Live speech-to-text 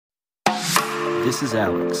This is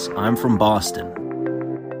Alex. I'm from Boston.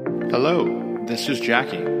 Hello, this is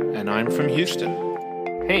Jackie, and I'm from Houston.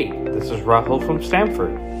 Hey, this is Rahul from Stamford.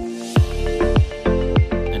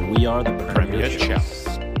 And we are the Premier Chels.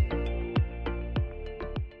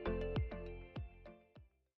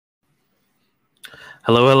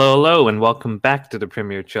 Hello, and welcome back to the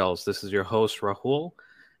Premier Chels. This is your host, Rahul,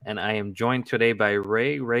 and I am joined today by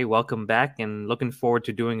Ray. Ray, welcome back, and looking forward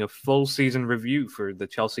to doing a full season review for the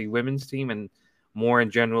Chelsea women's team and more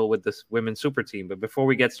in general with this women's super team. But before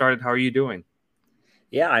we get started, how are you doing?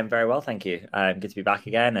 Yeah, I'm very well, thank you. Good to be back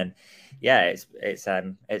again, and yeah, it's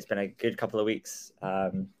been a good couple of weeks.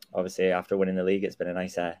 Obviously, after winning the league, it's been a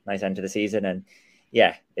nice end to the season, and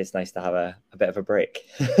yeah, it's nice to have a bit of a break.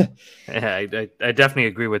 Yeah, I definitely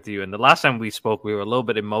agree with you. And the last time we spoke, we were a little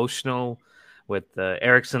bit emotional with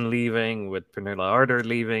Eriksson leaving, with Pernilla Harder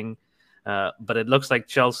leaving, but it looks like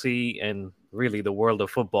Chelsea and really the world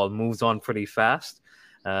of football moves on pretty fast.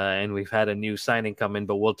 And we've had a new signing come in,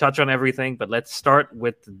 but we'll touch on everything. But let's start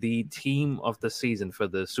with the team of the season for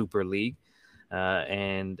the Super League.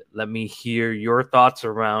 And let me hear your thoughts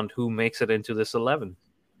around who makes it into this 11.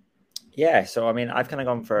 Yeah, so I mean, I've kind of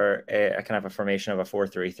gone for a kind of a formation of a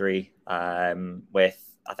 4-3-3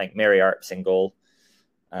 with, I think, Mary Earps in goal.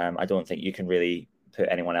 I don't think you can really put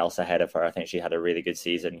anyone else ahead of her. I think she had a really good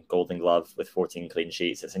season, Golden Glove with 14 clean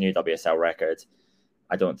sheets. It's a new WSL record.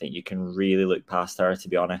 I don't think you can really look past her, to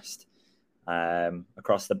be honest.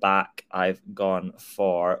 Across the back, I've gone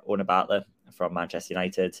for Ona Batlle from Manchester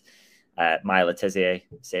United. Maya Letizia,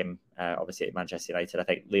 same, obviously at Manchester United. I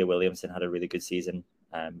think Leah Williamson had a really good season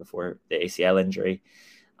before the ACL injury.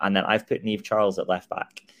 And then I've put Niamh Charles at left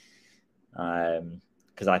back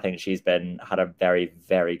because I think she's had a very,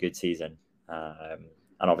 very good season.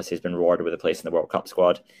 And obviously has been rewarded with a place in the World Cup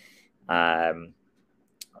squad. I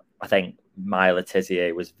think Maya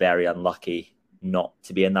Letizia was very unlucky not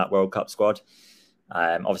to be in that World Cup squad.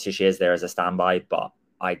 Obviously, she is there as a standby, but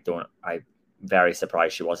I'm very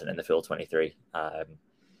surprised she wasn't in the full 23. Because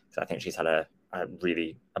I think she's had a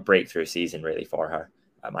breakthrough season really for her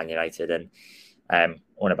at Man United. And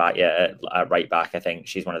Ona Batlle at right back, I think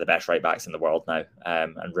she's one of the best right backs in the world now.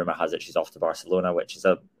 And rumor has it she's off to Barcelona, which is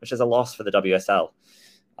a loss for the WSL.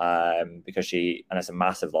 Because it's a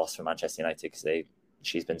massive loss for Manchester United because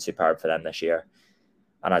she's been superb for them this year.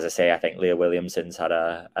 And as I say, I think Leah Williamson's had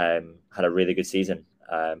a really good season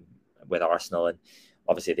with Arsenal, and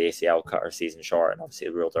obviously the ACL cut her season short, and obviously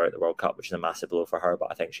ruled her out the World Cup, which is a massive blow for her.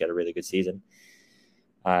 But I think she had a really good season.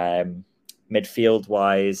 Midfield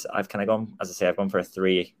wise, I've gone for a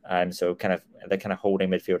 3. So kind of the kind of holding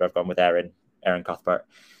midfield, I've gone with Erin Cuthbert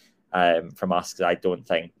from us, because I don't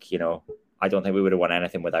think we would have won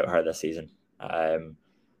anything without her this season.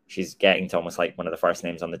 She's getting to almost like one of the first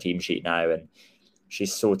names on the team sheet now, and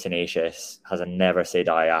she's so tenacious, has a never say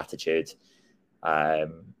die attitude.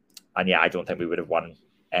 And yeah, I don't think we would have won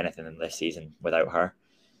anything in this season without her.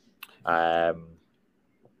 And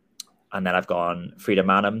then I've gone Frida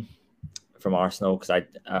Manum from Arsenal, because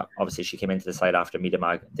obviously she came into the side after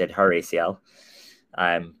Miedema did her ACL,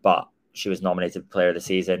 but she was nominated Player of the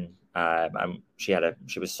Season. And she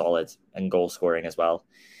was solid in goal scoring as well.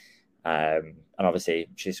 And obviously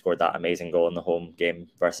she scored that amazing goal in the home game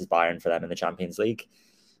versus Bayern for them in the Champions League.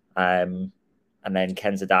 And then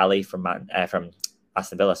Kenza Daly from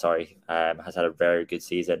Aston Villa, has had a very good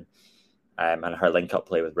season. And her link-up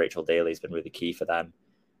play with Rachel Daly has been really key for them.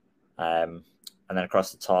 And then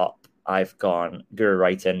across the top, I've gone Guro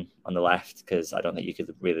Reiten on the left, because I don't think you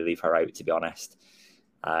could really leave her out, to be honest.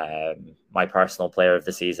 My personal player of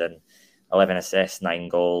the season, 11 assists, 9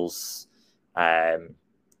 goals.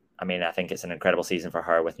 I mean, I think it's an incredible season for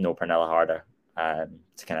her with no Pernilla Harder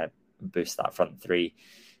to kind of boost that front 3.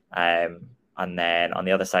 And then on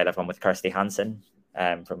the other side, I've gone with Kirsty Hansen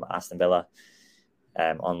from Aston Villa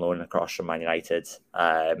on loan across from Man United,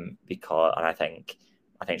 because I think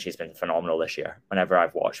she's been phenomenal this year. Whenever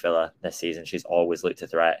I've watched Villa this season, she's always looked a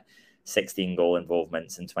threat. 16 goal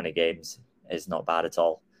involvements in 20 games is not bad at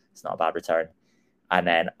all. It's not a bad return. And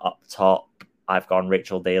then up top, I've gone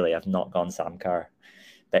Rachel Daly. I've not gone Sam Kerr.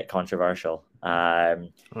 Bit controversial.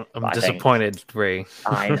 I'm disappointed, Ray.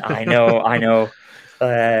 I know.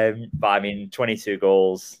 But I mean, 22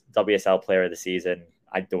 goals, WSL Player of the Season.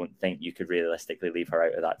 I don't think you could realistically leave her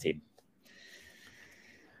out of that team.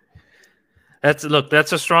 That's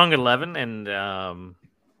a strong 11, and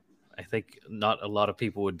I think not a lot of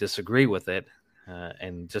people would disagree with it.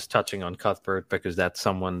 And just touching on Cuthbert, because that's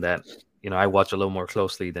someone that I watch a little more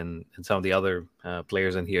closely than some of the other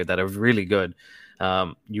players in here that are really good.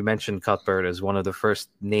 You mentioned Cuthbert as one of the first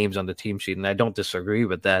names on the team sheet, and I don't disagree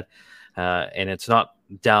with that. And it's not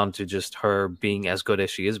down to just her being as good as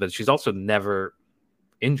she is, but she's also never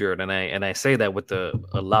injured, and I say that with a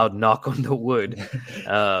loud knock on the wood,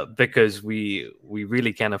 because we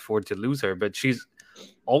really can't afford to lose her. But she's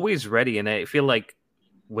always ready, and I feel like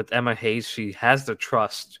with Emma Hayes, she has the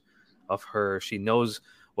trust of her. She knows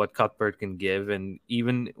what Cuthbert can give, and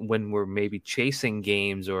even when we're maybe chasing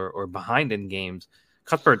games or behind in games,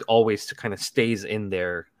 Cuthbert always kind of stays in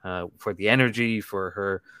there for the energy, for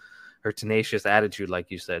her tenacious attitude, like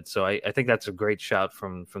you said. So I think that's a great shout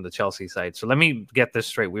from the Chelsea side. So let me get this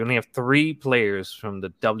straight. We only have 3 players from the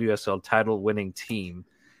WSL title winning team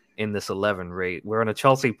in this 11 rate. We're on a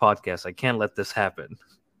Chelsea podcast. I can't let this happen.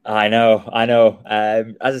 I know.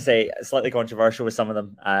 As I say, slightly controversial with some of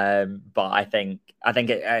them, but I think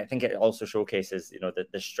it also showcases,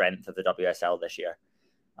 the strength of the WSL this year,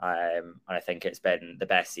 and I think it's been the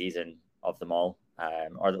best season of them all,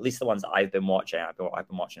 or at least the ones that I've been watching. I've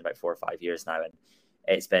been watching about 4 or 5 years now, and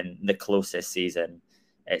it's been the closest season.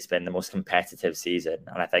 It's been the most competitive season,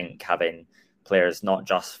 and I think having players not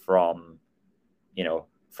just from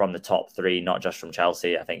the top 3, not just from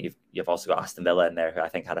Chelsea. I think you've also got Aston Villa in there, who I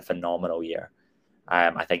think had a phenomenal year.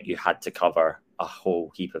 I think you had to cover a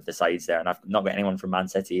whole heap of the sides there, and I've not got anyone from Man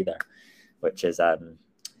City either, which is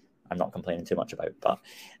I'm not complaining too much about.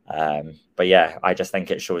 But yeah, I just think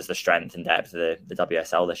it shows the strength and depth of the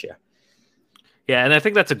WSL this year. Yeah, and I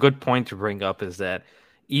think that's a good point to bring up, is that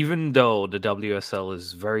even though the WSL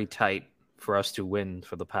is very tight for us to win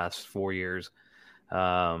for the past 4 years,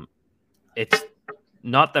 it's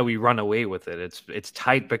not that we run away with it. It's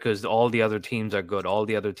tight because all the other teams are good. All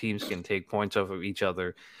the other teams can take points off of each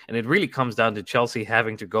other. And it really comes down to Chelsea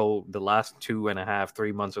having to go the last 2.5,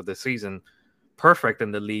 3 months of the season perfect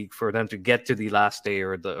in the league for them to get to the last day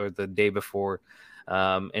or the day before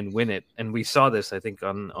and win it. And we saw this, I think,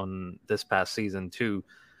 on this past season too,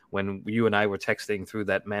 when you and I were texting through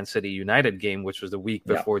that Man City United game, which was the week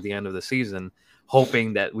before the end of the season,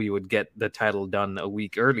 hoping that we would get the title done a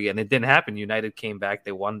week early, and it didn't happen. United came back,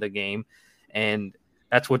 they won the game, and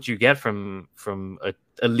that's what you get from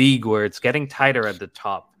a league where it's getting tighter at the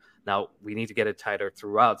top. Now we need to get it tighter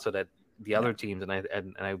throughout so that the other teams, and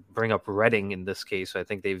I bring up Reading in this case, I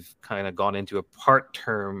think they've kind of gone into a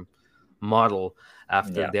part-term model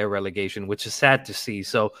after their relegation, which is sad to see.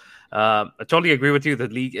 So I totally agree with you. The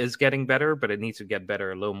league is getting better, but it needs to get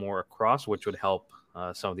better a little more across, which would help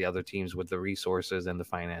some of the other teams with the resources and the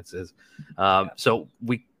finances. So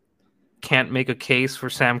we can't make a case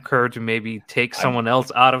for Sam Kerr to maybe take someone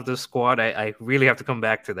else out of the squad. I really have to come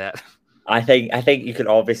back to that. I think you could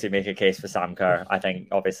obviously make a case for Sam Kerr. I think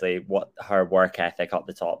obviously what her work ethic up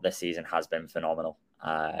the top this season has been phenomenal.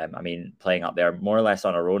 I mean, playing up there more or less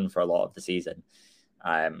on her own for a lot of the season.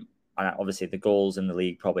 And obviously the goals in the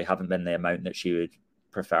league probably haven't been the amount that she would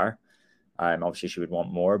prefer. Obviously she would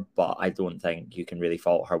want more, but I don't think you can really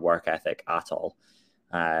fault her work ethic at all.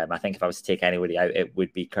 I think if I was to take anybody out, it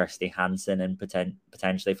would be Kirsty Hansen and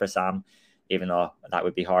potentially for Sam, even though that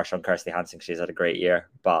would be harsh on Kirsty Hansen because she's had a great year.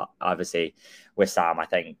 But obviously with Sam, I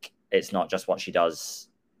think it's not just what she does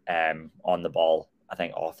on the ball. I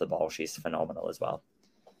think off the ball, she's phenomenal as well.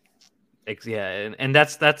 Yeah, and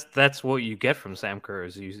that's what you get from Sam Kerr.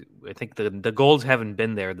 I think the goals haven't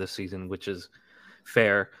been there this season, which is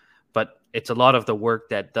fair, but it's a lot of the work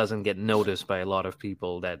that doesn't get noticed by a lot of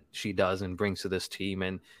people that she does and brings to this team,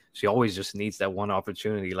 and she always just needs that one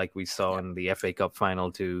opportunity, like we saw in the FA Cup final,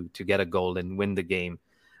 to get a goal and win the game.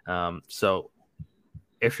 So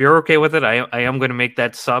if you're okay with it, I am going to make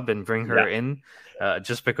that sub and bring her in.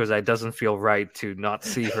 Just because it doesn't feel right to not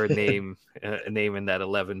see her name in that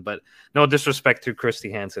 11. But no disrespect to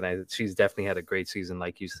Kirsty Hansen. She's definitely had a great season,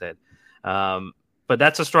 like you said. But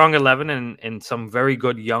that's a strong 11 and some very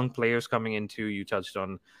good young players coming into. You touched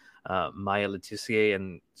on Maya Letitia,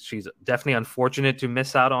 and she's definitely unfortunate to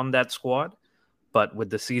miss out on that squad. But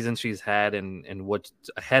with the season she's had and what's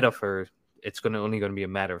ahead of her, it's only going to be a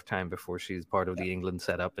matter of time before she's part of the England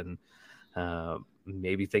setup. And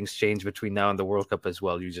maybe things change between now and the World Cup as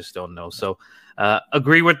well. You just don't know. So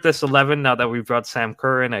agree with this 11 now that we've brought Sam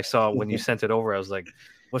Kerr in. I saw when you sent it over, I was like,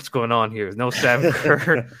 what's going on here? No Sam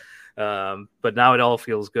Kerr. But now it all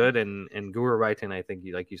feels good. And Guru Wrighton, I think,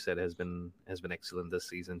 like you said, has been excellent this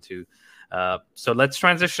season too. So let's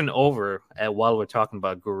transition over while we're talking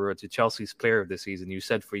about Guru to Chelsea's player of the season. You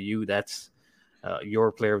said for you, that's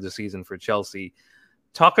your player of the season for Chelsea.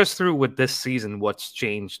 Talk us through with this season, what's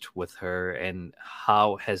changed with her and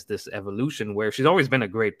how has this evolution, where she's always been a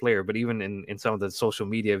great player, but even in some of the social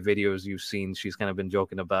media videos you've seen, she's kind of been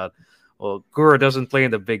joking about, well, Gura doesn't play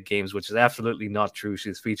in the big games, which is absolutely not true.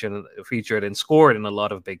 She's featured and scored in a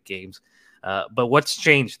lot of big games. But what's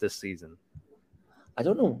changed this season? I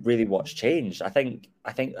don't know really what's changed. I think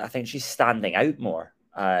she's standing out more.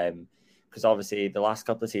 Because obviously the last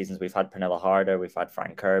couple of seasons we've had Pernilla Harder, we've had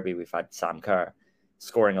Fran Kirby, we've had Sam Kerr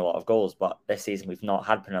scoring a lot of goals, but this season we've not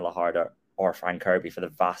had Pernilla Harder or Fran Kirby for the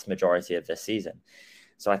vast majority of this season.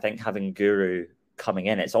 So I think having Guru coming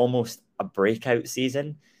in, it's almost a breakout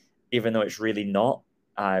season, even though it's really not,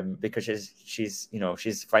 because she's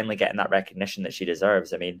finally getting that recognition that she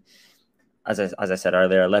deserves. I mean, as I said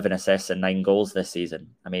earlier, 11 assists and 9 goals this season.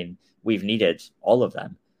 I mean, we've needed all of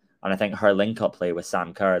them. And I think her link-up play with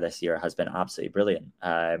Sam Kerr this year has been absolutely brilliant.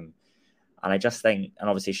 And I just think, and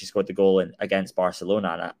obviously she scored the goal against Barcelona,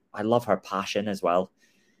 and I love her passion as well.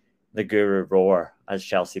 The Guru roar, as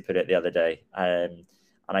Chelsea put it the other day. And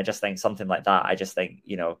I just think something like that, I just think,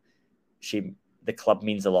 the club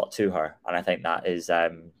means a lot to her. And I think that is,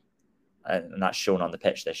 and that's shown on the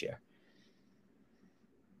pitch this year.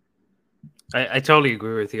 I totally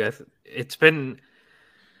agree with you. It's been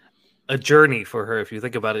a journey for her. If you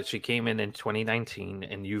think about it, she came in 2019,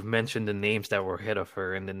 and you've mentioned the names that were ahead of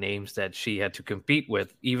her and the names that she had to compete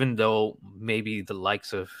with, even though maybe the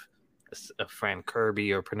likes of Fran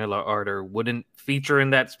Kirby or Pernilla Harder wouldn't feature in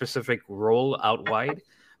that specific role out wide.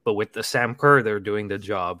 But with the Sam Kerr, they're doing the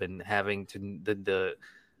job, and having to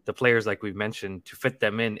the players like we've mentioned to fit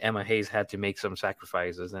them in. Emma Hayes had to make some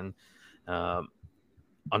sacrifices, and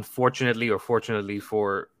unfortunately or fortunately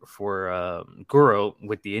for Guro,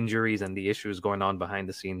 with the injuries and the issues going on behind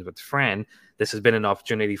the scenes with Fran, this has been an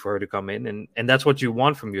opportunity for her to come in, and that's what you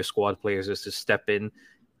want from your squad players, is to step in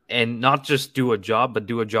and not just do a job, but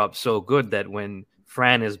do a job so good that when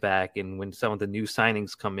Fran is back and when some of the new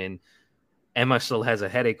signings come in, Emma still has a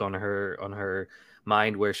headache on her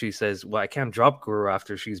mind where she says, well, I can't drop Guro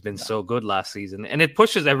after she's been so good last season. And it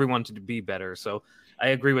pushes everyone to be better. So I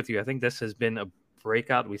agree with you. I think this has been a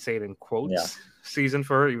breakout, we say it in quotes, season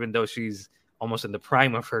for her, even though she's almost in the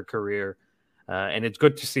prime of her career. And it's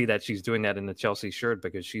good to see that she's doing that in the Chelsea shirt,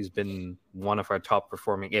 because she's been one of our top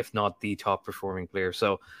performing, if not the top performing player.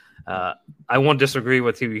 So I won't disagree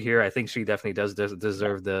with you here. I think she definitely does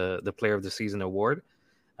deserve the Player of the Season award.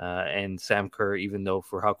 And Sam Kerr, even though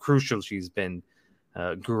for how crucial she's been,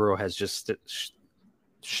 Guro has just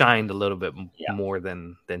shined a little bit more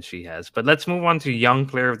than she has. But let's move on to Young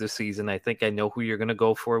Player of the Season. I think I know who you're going to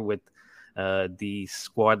go for with the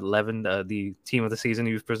squad 11, the team of the season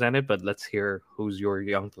you've presented, but let's hear who's your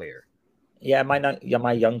young player. Yeah,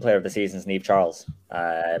 my young player of the season is Niamh Charles.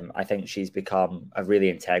 I think she's become a really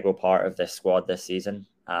integral part of this squad this season.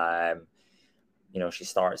 She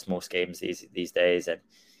starts most games these days, and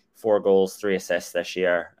 4 goals, 3 assists this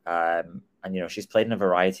year. And she's played in a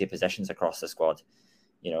variety of positions across the squad.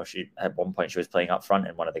 She at one point she was playing up front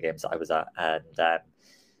in one of the games that I was at, and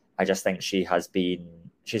I just think she's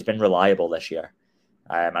been reliable this year.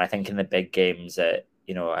 And I think in the big games at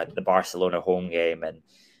the Barcelona home game, and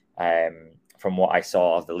from what I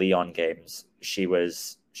saw of the Lyon games, she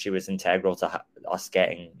was integral to us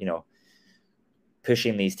getting,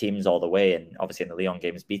 pushing these teams all the way, and obviously in the Lyon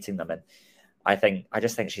games beating them. And I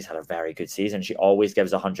just think she's had a very good season. She always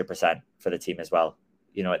gives 100% for the team as well.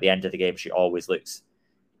 At the end of the game, she always looks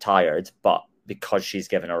tired, but because she's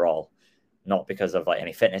given her all, not because of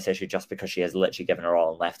any fitness issue, just because she has literally given her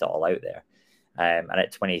all and left it all out there. And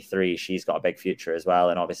at 23, she's got a big future as well.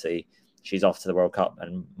 And obviously she's off to the World Cup,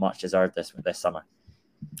 and much deserved this summer.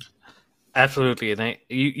 Absolutely. And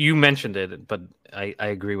you mentioned it, but I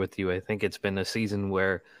agree with you. I think it's been a season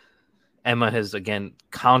where Emma has, again,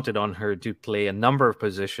 counted on her to play a number of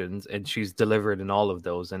positions, and she's delivered in all of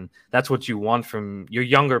those. And that's what you want from your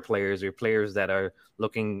younger players, your players that are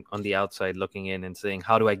looking on the outside, looking in and saying,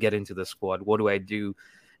 how do I get into the squad? What do I do?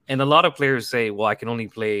 And a lot of players say, well, I can only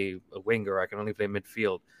play a winger, I can only play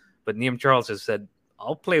midfield. But Niamh Charles has said,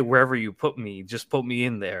 I'll play wherever you put me, just put me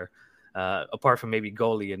in there, apart from maybe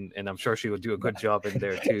goalie, and I'm sure she will do a good job in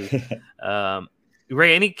there too.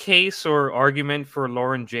 Ray, any case or argument for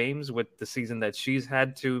Lauren James with the season that she's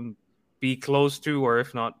had to be close to, or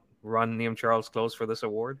if not, run Niamh Charles close for this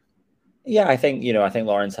award? Yeah, I think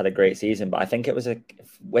Lauren's had a great season, but I think it was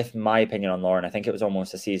with my opinion on Lauren, I think it was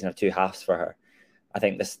almost a season of 2 halves for her. I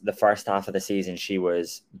think the first half of the season, she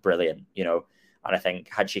was brilliant, and I think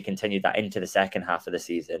had she continued that into the second half of the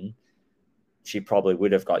season, she probably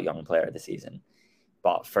would have got Young Player of the Season.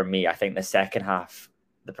 But for me, I think the second half,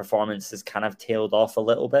 the performance has kind of tailed off a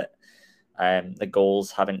little bit. The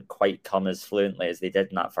goals haven't quite come as fluently as they did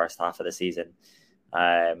in that first half of the season.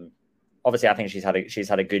 Obviously, I think she's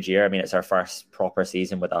had a good year. I mean, it's her first proper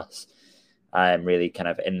season with us, really kind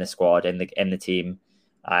of in the squad, in the team,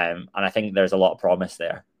 and I think there's a lot of promise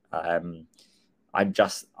there. I'm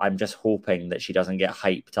just hoping that she doesn't get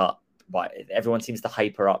hyped up but everyone seems to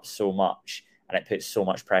hype her up so much, and it puts so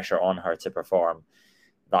much pressure on her to perform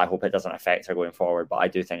that I hope it doesn't affect her going forward. But I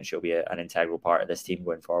do think she'll be an integral part of this team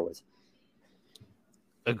going forward.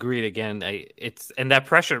 Agreed again. And that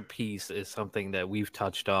pressure piece is something that we've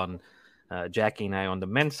touched on, Jackie and I, on the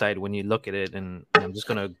men's side. When you look at it, and I'm just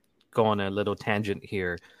going to go on a little tangent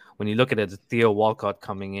here. When you look at it, Theo Walcott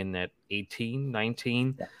coming in at 18,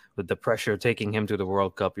 19, with the pressure taking him to the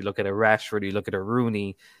World Cup. You look at a Rashford, you look at a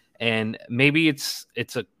Rooney, and maybe it's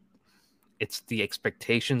the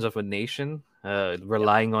expectations of a nation,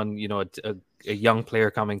 relying on a young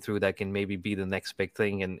player coming through that can maybe be the next big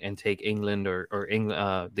thing and take England or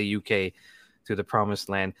the UK to the promised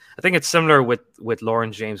land. I think it's similar with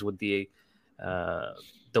Lauren James, with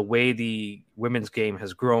the way the women's game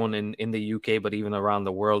has grown in the UK, but even around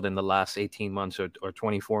the world in the last 18 months or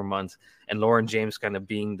 24 months. And Lauren James kind of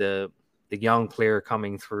being the young player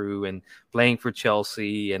coming through and playing for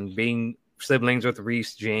Chelsea and being siblings with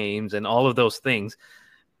Reece James and all of those things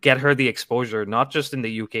get her the exposure, not just in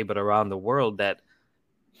the UK, but around the world, that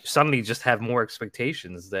suddenly just have more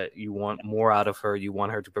expectations, that you want more out of her. You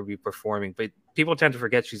want her to be performing, but people tend to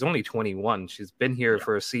forget she's only 21. She's been here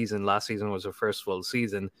for a season. Last season was her first full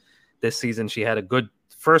season. This season, she had a good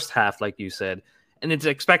first half, like you said, and it's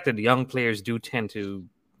expected. Young players do tend to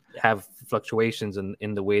have fluctuations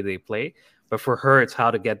in the way they play, but for her, it's how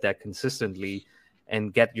to get that consistently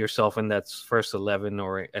and get yourself in that first 11,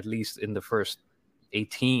 or at least in the first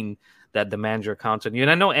 18 that the manager counts on you.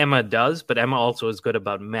 And I know Emma does, but Emma also is good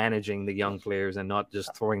about managing the young players and not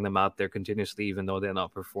just throwing them out there continuously, even though they're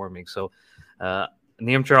not performing. So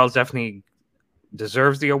Liam Charles definitely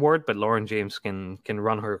deserves the award, but Lauren James can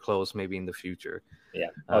run her close maybe in the future. Yeah,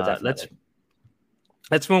 definitely.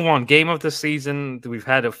 Let's move on. Game of the season. We've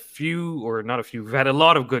had we've had a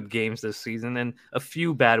lot of good games this season and a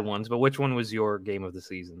few bad ones, but which one was your game of the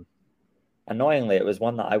season? Annoyingly, it was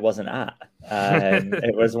one that I wasn't at.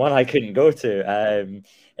 It was one I couldn't go to.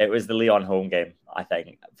 It was the Lyon home game. I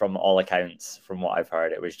think, from all accounts, from what I've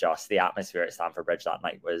heard, it was just the atmosphere at Stamford Bridge that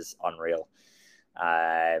night was unreal.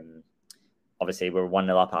 Obviously, we were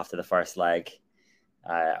 1-0 up after the first leg,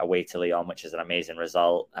 away to Lyon, which is an amazing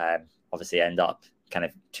result. Obviously, end up kind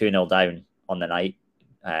of 2-0 down on the night,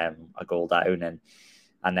 a goal down,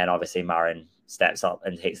 and then obviously Marin steps up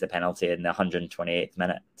and takes the penalty in the 128th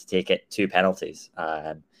minute to take it 2 penalties.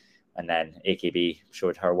 And then AKB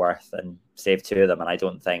showed her worth and saved 2 of them. And I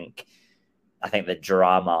think the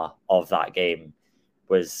drama of that game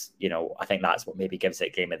was, I think that's what maybe gives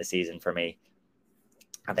it game of the season for me.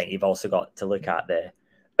 I think you've also got to look at the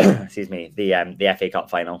the FA Cup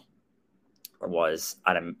final was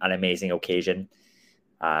an amazing occasion,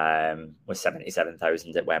 with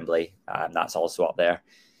 77,000 at Wembley. That's also up there.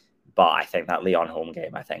 But I think that Lyon home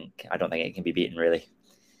game, I don't think it can be beaten, really.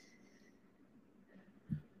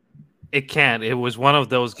 It can't. It was one of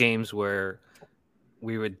those games where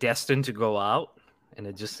we were destined to go out, and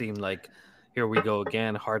it just seemed like, here we go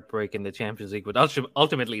again, heartbreak in the Champions League. But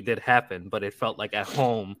ultimately it did happen, but it felt like at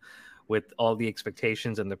home with all the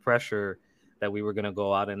expectations and the pressure that we were going to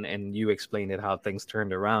go out, and you explained it, how things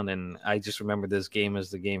turned around. And I just remember this game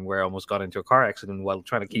as the game where I almost got into a car accident while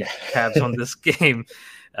trying to keep tabs on this game.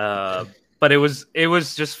 But it was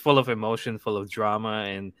just full of emotion, full of drama,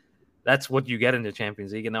 and that's what you get in the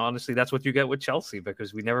Champions League. And honestly, that's what you get with Chelsea,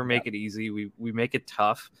 because we never make it easy. We make it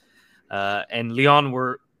tough. And Lyon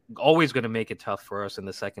were always going to make it tough for us in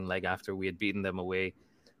the second leg after we had beaten them away.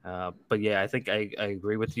 But yeah, I think I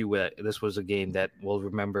agree with you. This was a game that we'll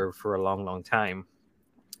remember for a long, long time.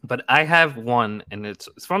 But I have one, and it's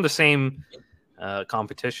from the same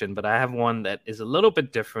competition, but I have one that is a little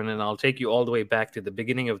bit different, and I'll take you all the way back to the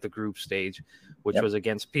beginning of the group stage, which was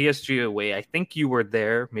against PSG away. I think you were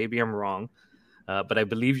there. Maybe I'm wrong. But I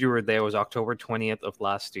believe you were there. It was October 20th of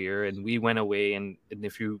last year, and we went away. And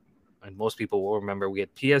most people will remember, we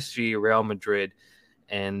had PSG, Real Madrid,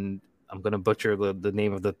 and I'm going to butcher the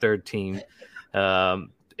name of the third team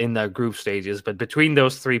in the group stages. But between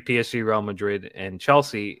those three, PSG, Real Madrid, and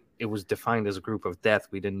Chelsea, it was defined as a group of death.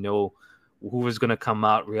 We didn't know who was going to come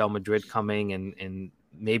out. Real Madrid coming and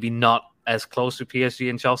maybe not as close to PSG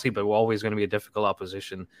and Chelsea, but we're always going to be a difficult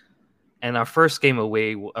opposition. And our first game of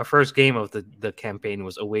the campaign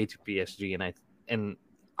was away to PSG. And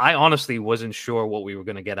I honestly wasn't sure what we were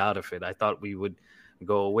going to get out of it. I thought we would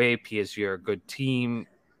go away. PSG are a good team.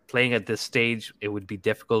 Playing at this stage, it would be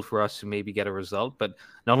difficult for us to maybe get a result. But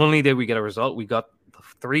not only did we get a result, we got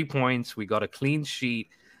 3 points, we got a clean sheet,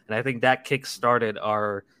 and I think that kick-started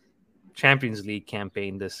our Champions League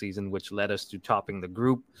campaign this season, which led us to topping the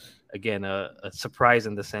group. Again, a surprise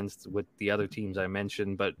in the sense with the other teams I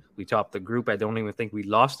mentioned, but we topped the group. I don't even think we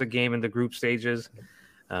lost a game in the group stages.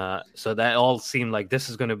 So that all seemed like this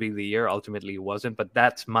is going to be the year. Ultimately, it wasn't. But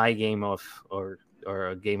that's my game of or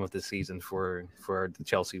a game of the season for the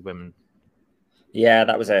Chelsea women. Yeah,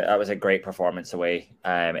 that was a great performance away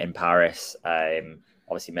in Paris.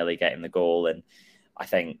 Obviously, Millie getting the goal, and I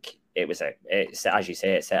think it as you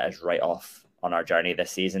say, it set us right off on our journey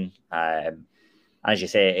this season. As you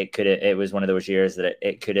say, it was one of those years that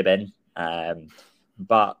it could have been,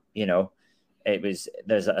 but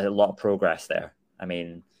there's a lot of progress there. I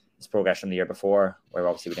mean, there's progress from the year before, where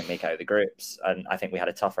obviously we didn't make it out of the groups, and I think we had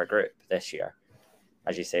a tougher group this year,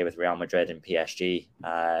 as you say, with Real Madrid and PSG,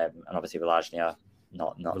 and obviously Villagnia,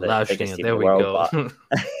 not the biggest team in the world,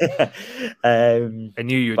 but I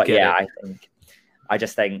knew you'd get it. I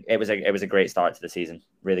just think it was a great start to the season.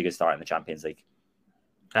 Really good start in the Champions League.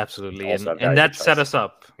 Absolutely, and that set us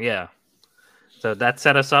up. Yeah, so that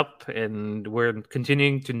set us up, and we're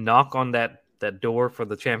continuing to knock on that door for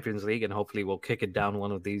the Champions League, and hopefully we'll kick it down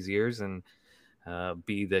one of these years and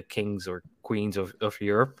be the kings or queens of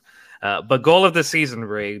Europe. But goal of the season,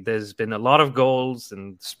 Ray, there's been a lot of goals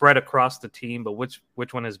and spread across the team, but which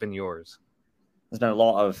one has been yours? There's been a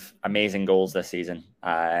lot of amazing goals this season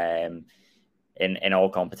in all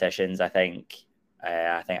competitions. I think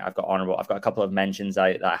I've got a couple of mentions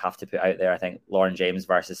that I have to put out there. I think Lauren James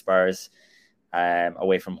versus Spurs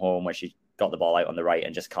away from home, where she got the ball out on the right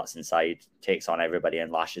and just cuts inside, takes on everybody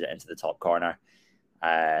and lashes it into the top corner.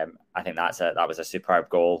 I think that was a superb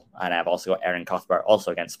goal. And I've also got Erin Cuthbert,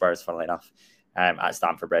 also against Spurs, funnily enough, at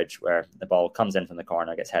Stamford Bridge, where the ball comes in from the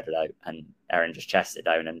corner, gets headed out, and Erin just chests it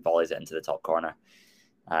down and volleys it into the top corner.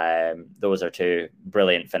 Those are two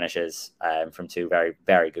brilliant finishes from two very,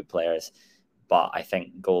 very good players. But I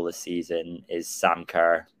think goal this season is Sam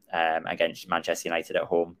Kerr against Manchester United at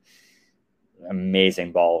home.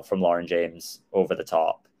 Amazing ball from Lauren James over the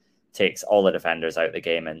top, takes all the defenders out of the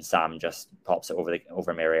game, and Sam just pops it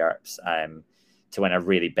over Mary Earps to win a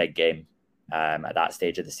really big game at that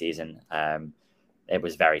stage of the season. It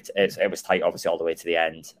was tight, obviously, all the way to the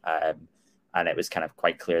end, and it was kind of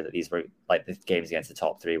quite clear that these were like the games against the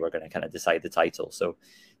top three were going to kind of decide the title. So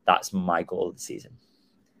that's my goal of the season.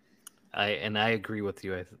 I agree with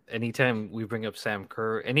you. Anytime we bring up Sam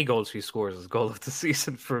Kerr, any goals he scores is goal of the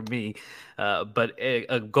season for me. But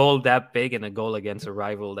a goal that big and a goal against a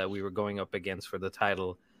rival that we were going up against for the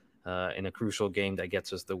title in a crucial game that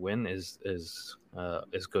gets us the win is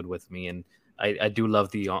good with me. And I do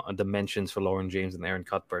love the mentions for Lauren James and Erin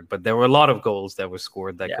Cuthbert. But there were a lot of goals that were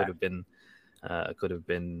scored that could have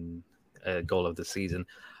been a goal of the season,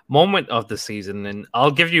 moment of the season, and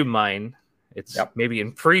I'll give you mine. It's maybe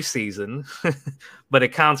in preseason, but it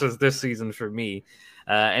counts as this season for me.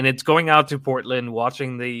 And it's going out to Portland,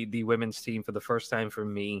 watching the women's team for the first time for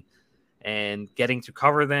me, and getting to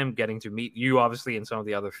cover them, getting to meet you, obviously, and some of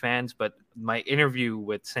the other fans. But my interview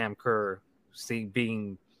with Sam Kerr,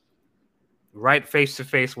 being right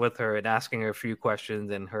face-to-face with her and asking her a few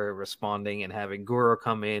questions and her responding, and having Guro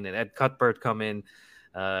come in and Ed Cuthbert come in,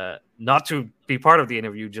 not to be part of the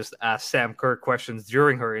interview, just ask Sam Kerr questions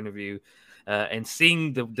during her interview. And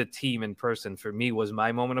seeing the team in person for me was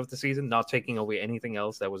my moment of the season, not taking away anything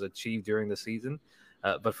else that was achieved during the season,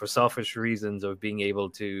 but for selfish reasons of being able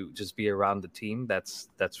to just be around the team. That's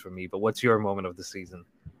for me. But what's your moment of the season?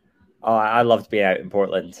 Oh, I loved being out in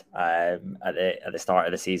Portland at the start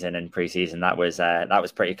of the season and preseason. That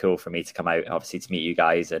was pretty cool for me to come out, obviously, to meet you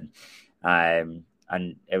guys, and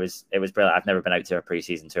it was brilliant. I've never been out to a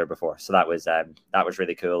preseason tour before, so that was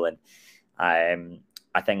really cool. And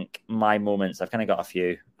I think my moments, I've kind of got a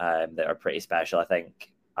few that are pretty special. I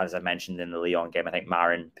think, as I mentioned in the Lyon game, I think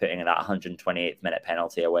Marin putting in that 128th minute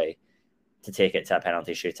penalty away to take it to a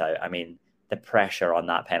penalty shootout. I mean, the pressure on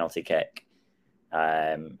that penalty kick.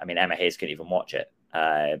 I mean, Emma Hayes couldn't even watch it.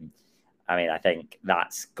 I mean, I think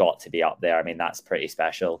that's got to be up there. I mean, that's pretty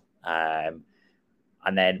special. And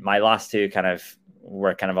then my last two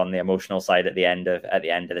were kind of on the emotional side at the end of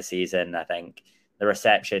the season. I think the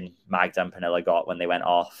reception Magda and Pernilla got when they went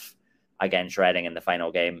off against Reading in the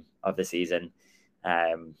final game of the season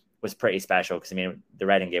was pretty special, because, I mean, the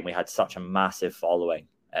Reading game, we had such a massive following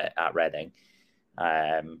at Reading.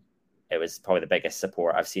 It was probably the biggest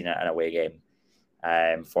support I've seen at an away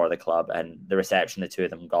game for the club, and the reception the two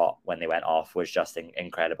of them got when they went off was just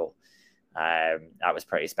incredible. That was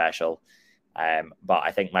pretty special. But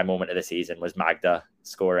I think my moment of the season was Magda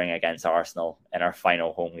scoring against Arsenal in our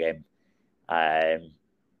final home game.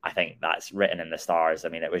 I think that's written in the stars. I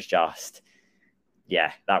mean, it was just,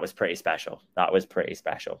 yeah, that was pretty special. That was pretty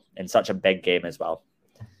special in such a big game as well.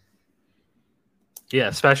 Yeah,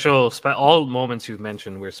 special. All moments you've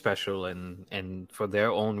mentioned were special and for their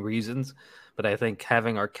own reasons. But I think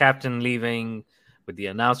having our captain leaving, with the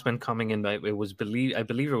announcement coming in, I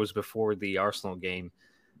believe it was before the Arsenal game,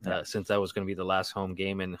 since that was going to be the last home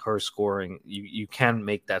game, and her scoring, you can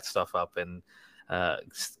make that stuff up. And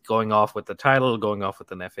going off with the title, going off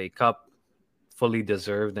with an FA Cup, fully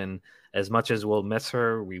deserved. And as much as we'll miss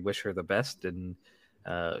her, we wish her the best. And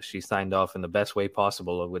she signed off in the best way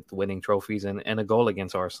possible with winning trophies and a goal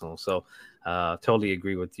against Arsenal. So totally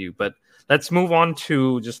agree with you. But let's move on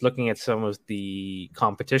to just looking at some of the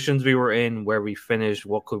competitions we were in, where we finished,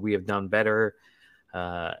 what could we have done better.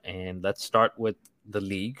 And let's start with the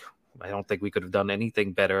league. I don't think we could have done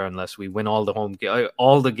anything better unless we win all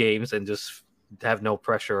the games and just have no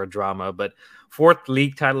pressure or drama. But 4th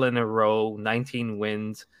league title in a row, 19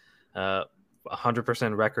 wins,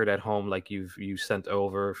 100% record at home, like you sent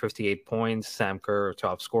over, 58 points. Sam Kerr,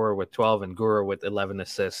 top scorer, with 12, and Gura with 11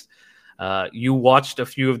 assists. You watched a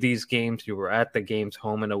few of these games. You were at the games,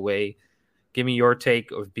 home and away. Give me your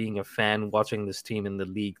take of being a fan watching this team in the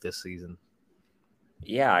league this season.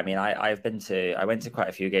 Yeah, I mean, I went to quite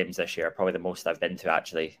a few games this year, probably the most I've been to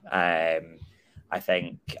actually. I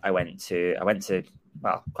think I went to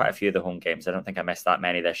well, quite a few of the home games. I don't think I missed that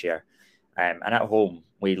many this year. And at home,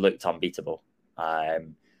 we looked unbeatable.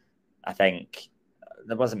 I think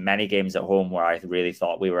there wasn't many games at home where I really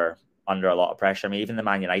thought we were under a lot of pressure. I mean, even the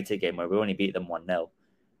Man United game where we only beat them 1-0,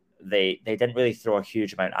 they didn't really throw a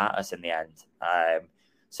huge amount at us in the end.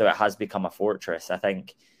 So it has become a fortress. I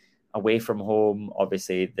think away from home,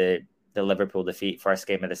 obviously the Liverpool defeat, first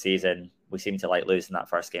game of the season, we seem to like losing that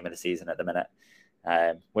first game of the season at the minute.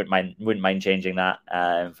 Wouldn't mind changing that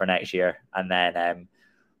for next year. And then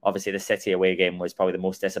obviously the City away game was probably the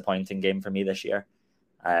most disappointing game for me this year,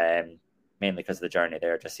 mainly because the journey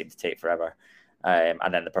there just seemed to take forever.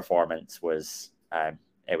 And then the performance was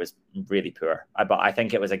it was really poor. But I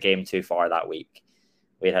think it was a game too far that week.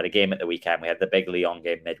 We had a game at the weekend. We had the big Lyon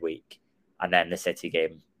game midweek, and then the City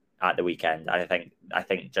game at the weekend. I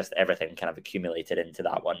think just everything kind of accumulated into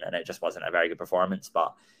that one, and it just wasn't a very good performance.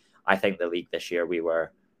 But I think the league this year, we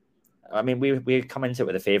come into it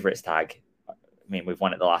with a favourites tag. I mean, we've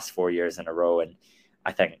won it the last 4 years in a row, and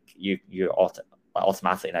I think you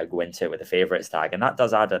automatically now go into it with a favourites tag, and that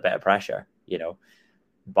does add a bit of pressure, you know.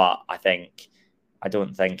 But I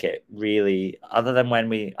don't think it really, other than when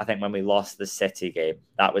we lost the City game,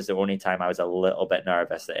 that was the only time I was a little bit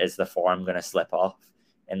nervous that is the form going to slip off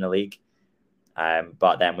in the league.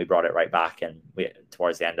 But then we brought it right back, and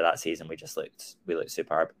towards the end of that season, we looked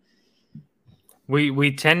superb.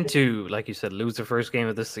 We tend to, like you said, lose the first game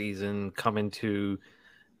of the season, come into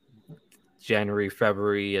January,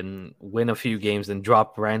 February, and win a few games, and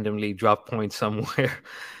drop points somewhere.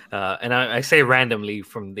 And I say randomly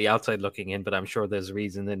from the outside looking in, but I'm sure there's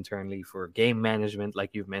reason internally for game management, like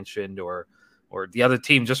you've mentioned, or the other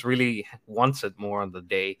team just really wants it more on the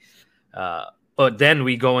day. But then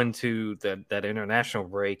we go into that international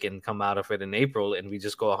break and come out of it in April, and we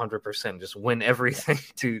just go 100%, just win everything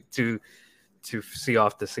to see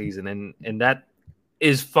off the season. And that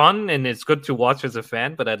is fun, and it's good to watch as a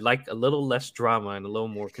fan, but I'd like a little less drama and a little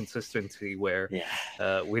more consistency where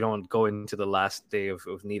we don't go into the last day of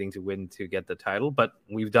needing to win to get the title. But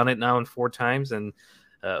we've done it now in 4 times, and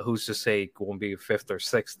who's to say it won't be 5th or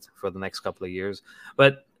 6th for the next couple of years.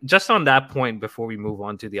 But just on that point, before we move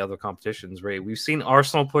on to the other competitions, Ray, we've seen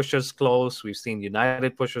Arsenal push us close. We've seen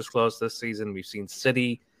United push us close this season. We've seen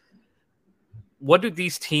City. What do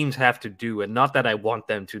these teams have to do? And not that I want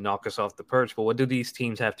them to knock us off the perch, but what do these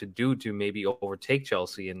teams have to do to maybe overtake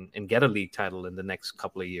Chelsea and get a league title in the next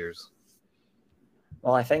couple of years?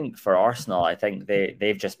 Well, I think for Arsenal, I think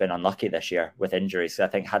they've just been unlucky this year with injuries. I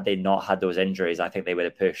think had they not had those injuries, I think they would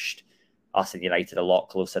have pushed us and United a lot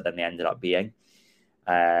closer than they ended up being.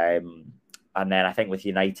 And then I think with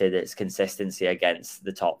United, it's consistency against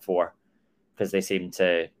the top 4, because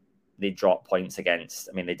they drop points against,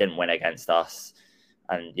 I mean, they didn't win against us,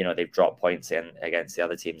 and, you know, they've dropped points against the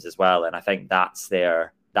other teams as well. And I think that's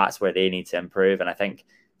where they need to improve. And I think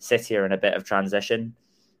City are in a bit of transition.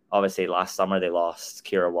 Obviously, last summer they lost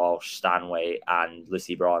Kira Walsh, Stanway, and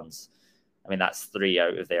Lucy Bronze. I mean, that's 3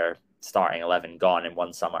 out of their starting 11 gone in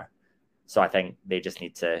one summer. So I think they just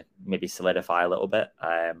need to maybe solidify a little bit.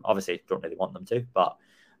 Obviously, don't really want them to, but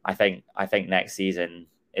I think next season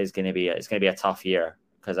is going to be a tough year,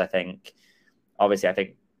 because I think obviously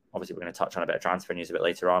we're going to touch on a bit of transfer news a bit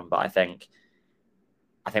later on, but I think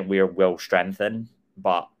we will strengthen.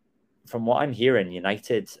 But from what I'm hearing,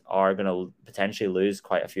 United are going to potentially lose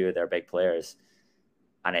quite a few of their big players.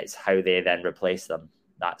 and it's how they then replace them.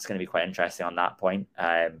 That's going to be quite interesting on that point.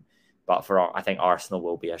 But I think Arsenal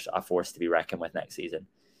will be a force to be reckoned with next season,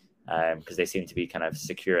 because they seem to be kind of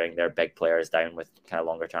securing their big players down with kind of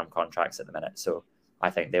longer term contracts at the minute. So I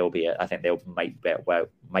think they'll be. I think they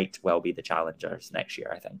might well be the challengers next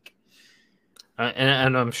year. I think.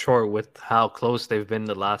 And I'm sure with how close they've been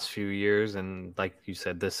the last few years, and like you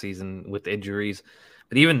said, this season with injuries,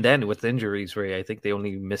 but even then with injuries, Ray, I think they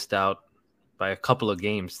only missed out by a couple of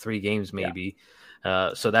games, 3 games maybe.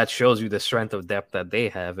 Yeah. So that shows you the strength of depth that they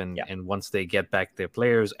have, and once they get back their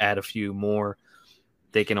players, add a few more,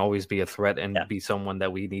 they can always be a threat and be someone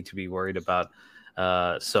that we need to be worried about.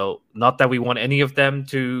 So not that we want any of them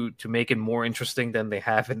to make it more interesting than they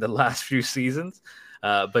have in the last few seasons.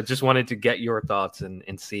 But just wanted to get your thoughts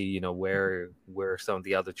and see, where some of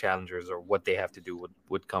the other challengers or what they have to do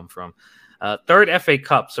would come from. Third FA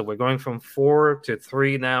Cup. So we're going from 4 to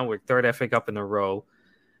 3 now. We're third FA Cup in a row.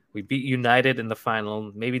 We beat United in the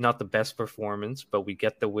final. Maybe not the best performance, but we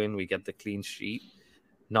get the win. We get the clean sheet.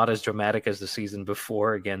 Not as dramatic as the season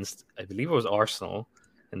before against, I believe it was Arsenal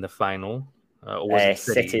in the final. Or was it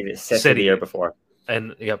City? City the year before.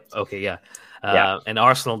 And and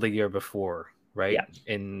Arsenal the year before. Right?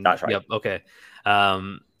 Yeah, that's right. Yep. Okay.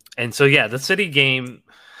 And so, the City game,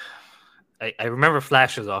 I remember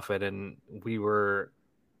flashes of it, and we were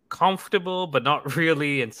comfortable, but not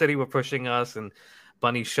really. And City were pushing us, and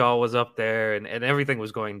Bunny Shaw was up there, and everything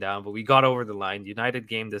was going down. But we got over the line. United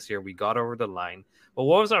game this year, we got over the line. But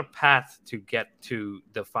what was our path to get to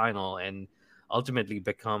the final and ultimately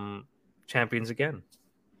become champions again?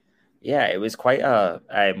 Yeah, it was quite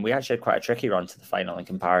we actually had quite a tricky run to the final in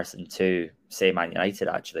comparison to, say, Man United,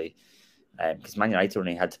 actually. Because Man United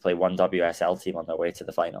only had to play one WSL team on their way to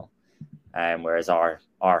the final. Whereas our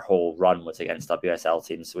whole run was against WSL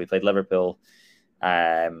teams. So we played Liverpool,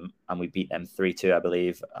 and we beat them 3-2, I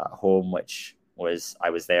believe, at home, which I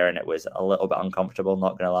was there, and it was a little bit uncomfortable,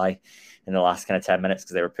 not going to lie, in the last kind of 10 minutes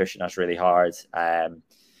because they were pushing us really hard.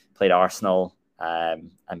 Played Arsenal,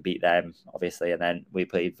 and beat them, obviously. And then we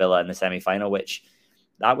played Villa in the semi-final, which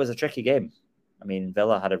that was a tricky game. I mean,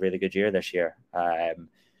 Villa had a really good year this year.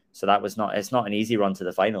 So it's not an easy run to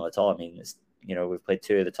the final at all. I mean, we've played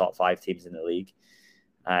 2 of the top 5 teams in the league.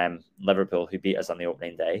 Liverpool, who beat us on the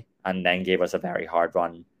opening day and then gave us a very hard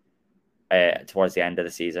run towards the end of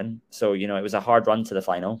the season. So, it was a hard run to the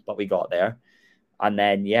final, but we got there. And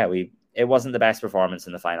then, it wasn't the best performance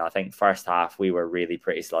in the final. I think first half we were really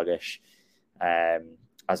pretty sluggish.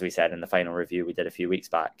 As we said in the final review we did a few weeks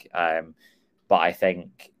back. But I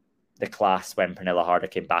think the class when Pernilla Harder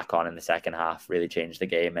came back on in the second half really changed the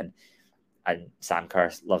game, and Sam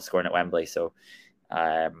Kerr loves scoring at Wembley. So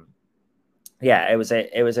it was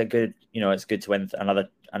a good, it's good to win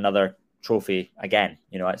another trophy again.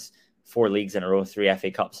 It's 4 leagues in a row, 3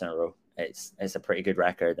 FA Cups in a row. It's a pretty good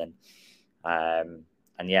record, and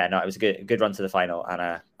it was a good run to the final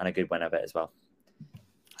and a good win of it as well.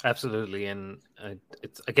 Absolutely, and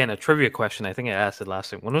it's again a trivia question. I think I asked it last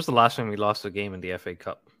time. When was the last time we lost a game in the FA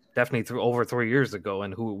Cup? Definitely over 3 years ago,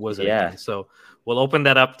 and who was it? Yeah. So we'll open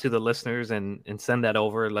that up to the listeners and send that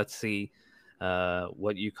over. Let's see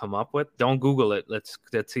what you come up with. Don't Google it. Let's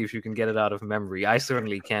see if you can get it out of memory. I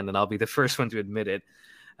certainly can, and I'll be the first one to admit it.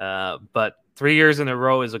 But 3 years in a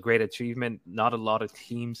row is a great achievement. Not a lot of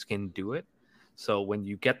teams can do it. So when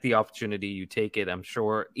you get the opportunity, you take it. I'm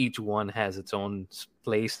sure each one has its own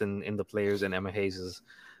place in the players and Emma Hayes'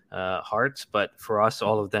 hearts. But for us,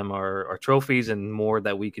 all of them are trophies and more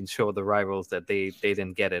that we can show the rivals that they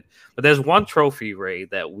didn't get it. But there's one trophy, Ray,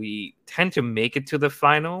 that we tend to make it to the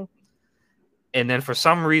final. And then for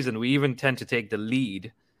some reason, we even tend to take the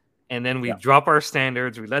lead. And then we drop our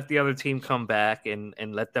standards. We let the other team come back and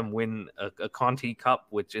let them win a Conti Cup,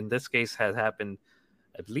 which in this case has happened,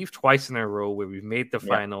 I believe, twice in a row where we've made the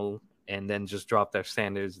final and then just dropped our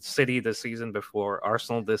standards. City the season before,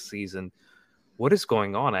 Arsenal this season. What is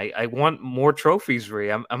going on? I want more trophies,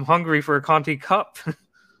 Ray. I'm hungry for a Conti Cup.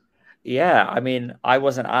 Yeah, I mean, I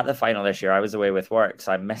wasn't at the final this year. I was away with work,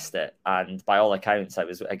 so I missed it. And by all accounts, it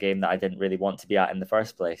was a game that I didn't really want to be at in the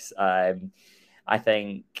first place. I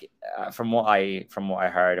think from what I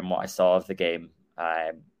heard and what I saw of the game,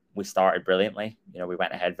 we started brilliantly. We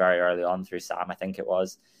went ahead very early on through Sam, I think it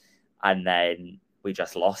was. And then we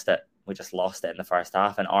just lost it. We just lost it in the first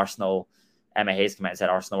half. And Arsenal, Emma Hayes came out and said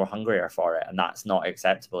Arsenal were hungrier for it. And that's not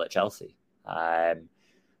acceptable at Chelsea.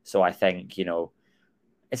 So I think,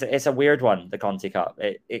 it's a weird one, the Conti Cup.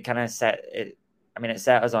 It kind of set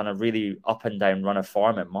us on a really up and down run of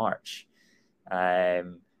form in March.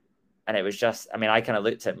 And it was just, I kind of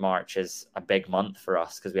looked at March as a big month for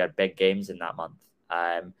us because we had big games in that month.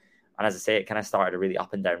 And And as I say, it kind of started a really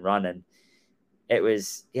up and down run. And it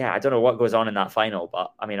was, I don't know what goes on in that final,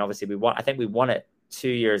 but I mean, obviously I think we won it 2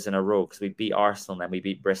 years in a row because we beat Arsenal and then we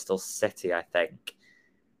beat Bristol City, I think,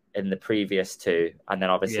 in the previous two. And then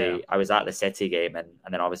obviously I was at the City game and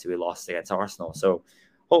then obviously we lost against Arsenal. So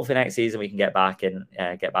hopefully next season we can get back and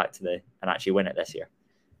get back to and actually win it this year.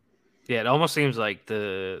 Yeah, it almost seems like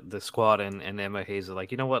the squad and Emma Hayes are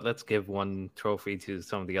like, you know what, let's give one trophy to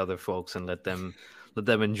some of the other folks and let them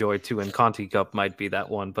enjoy too. And Conti Cup might be that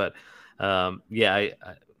one. But I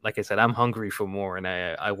like I said, I'm hungry for more, and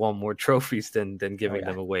I want more trophies than giving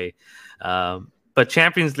them away. But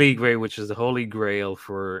Champions League, Ray, which is the holy grail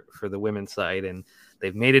for the women's side, and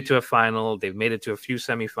they've made it to a final. They've made it to a few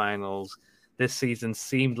semifinals. This season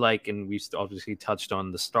seemed like, and we obviously touched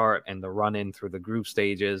on the start and the run-in through the group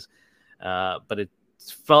stages, but it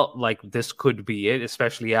felt like this could be it,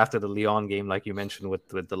 especially after the Lyon game, like you mentioned, with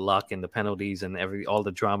the luck and the penalties and all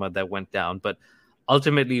the drama that went down. But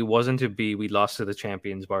ultimately, it wasn't to be. We lost to the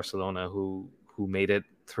champions, Barcelona, who made it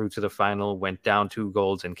through to the final, went down 2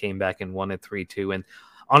 goals and came back and won it 3-2. And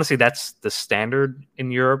honestly, that's the standard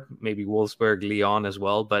in Europe, maybe Wolfsburg, Lyon as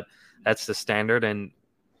well, but that's the standard. And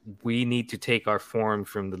we need to take our form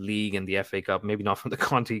from the league and the FA Cup, maybe not from the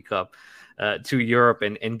Conti Cup, to Europe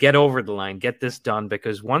and get over the line, get this done.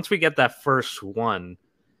 Because once we get that first one,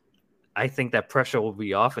 I think that pressure will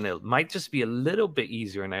be off, and it might just be a little bit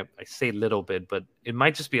easier. And I say little bit, but it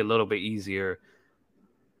might just be a little bit easier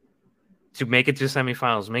to make it to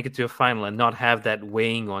semifinals, make it to a final, and not have that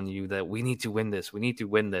weighing on you that we need to win this. We need to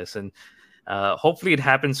win this. And hopefully it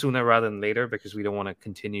happens sooner rather than later, because we don't want to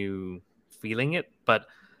continue feeling it. But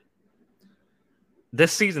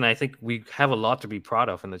this season, I think we have a lot to be proud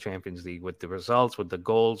of in the Champions League, with the results, with the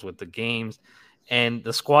goals, with the games, and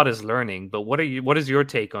the squad is learning. But what is your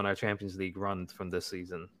take on our Champions League run from this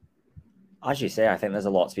season? As you say, I think there's a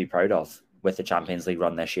lot to be proud of with the Champions League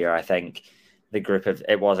run this year. I think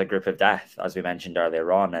it was a group of death, as we mentioned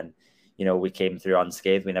earlier on, and we came through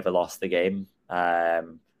unscathed. We never lost the game. I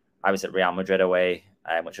was at Real Madrid away,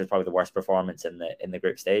 which was probably the worst performance in the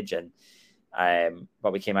group stage, and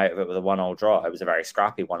but we came out of it with a 1-1 draw. It was a very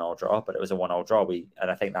scrappy 1-1 draw, but it was a 1-1 draw. And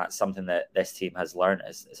I think that's something that this team has learned.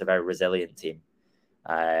 It's a very resilient team.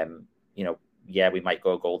 We might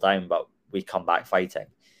go a goal down, but we come back fighting.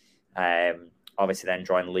 Obviously, then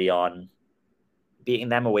drawing Lyon, beating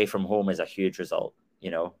them away from home is a huge result.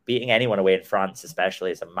 Beating anyone away in France,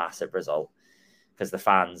 especially, is a massive result, because the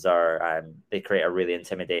fans they create a really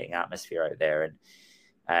intimidating atmosphere out there.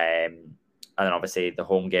 And then obviously the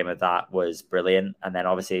home game of that was brilliant. And then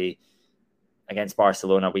obviously against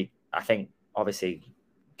Barcelona, I think obviously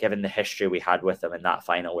given the history we had with them in that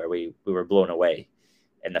final, where we were blown away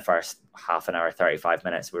in the first half an hour, 35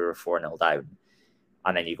 minutes, we were 4-0 down.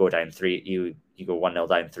 And then you go down you go 1-0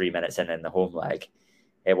 down 3 minutes in the home leg.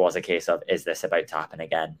 It was a case of, is this about to happen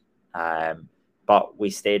again? But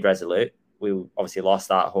we stayed resolute. We obviously lost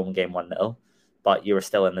that home game 1-0, but you were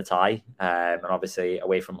still in the tie. And obviously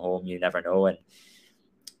away from home, you never know. And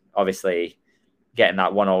obviously getting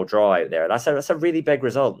that 1-1 draw out there, that's a really big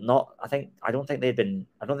result. I don't think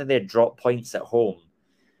they had dropped points at home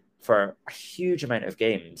for a huge amount of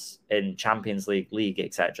games in Champions League,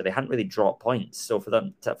 etc. They hadn't really dropped points. So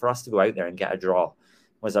for us to go out there and get a draw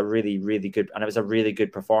was a really, really good, and it was a really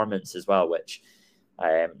good performance as well, which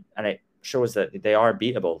and it shows that they are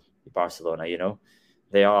beatable, Barcelona.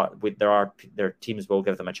 Their teams will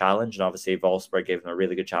give them a challenge, and obviously Wolfsburg gave them a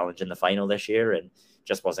really good challenge in the final this year, and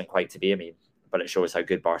just wasn't quite to be. I mean, but it shows how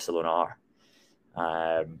good Barcelona are.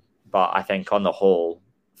 But I think on the whole,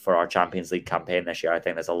 for our Champions League campaign this year, I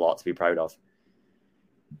think there's a lot to be proud of.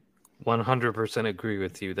 100% agree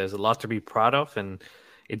with you. There's a lot to be proud of, and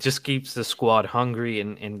it just keeps the squad hungry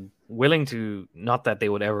and willing to, not that they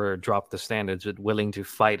would ever drop the standards, but willing to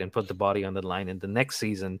fight and put the body on the line in the next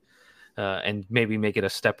season, and maybe make it a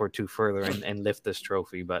step or two further and lift this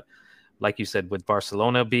trophy. But like you said, with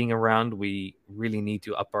Barcelona being around, we really need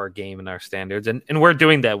to up our game and our standards. And we're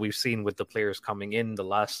doing that. We've seen with the players coming in the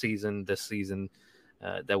last season, this season,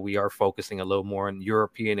 that we are focusing a little more on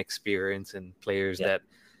European experience and players that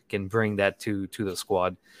can bring that to the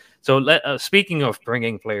squad. So speaking of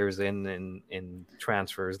bringing players in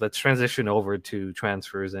transfers, let's transition over to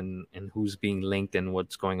transfers and who's being linked and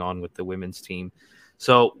what's going on with the women's team.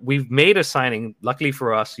 So we've made a signing. Luckily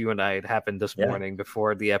for us, you and I, it happened this morning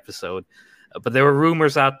before the episode. But there were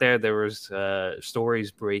rumors out there. There was stories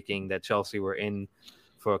breaking that Chelsea were in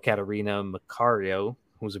for Catarina Macario,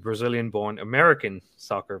 who's a Brazilian-born American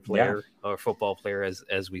soccer player or football player,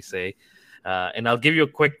 as we say. And I'll give you a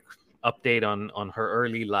quick update on her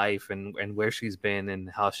early life and where she's been and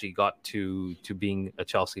how she got to being a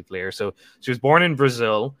Chelsea player. So she was born in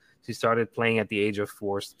Brazil. She started playing at the age of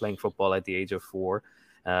 4, playing football at the age of 4,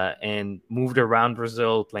 and moved around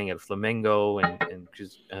Brazil, playing at Flamengo and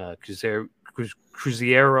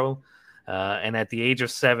Cruzeiro. And at the age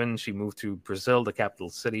of 7, she moved to Brazil, the capital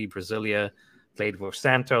city, Brasilia, played for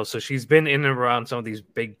Santos. So she's been in and around some of these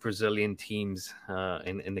big Brazilian teams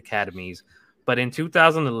in academies. But in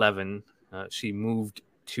 2011, she moved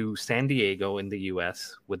to San Diego in the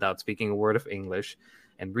U.S. without speaking a word of English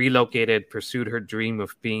and relocated, pursued her dream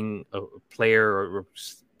of being a player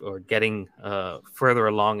or getting further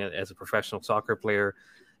along as a professional soccer player,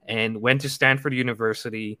 and went to Stanford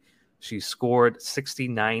University. She scored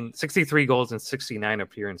 63 goals in 69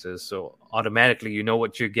 appearances. So automatically, you know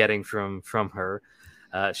what you're getting from her.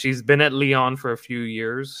 She's been at Lyon for a few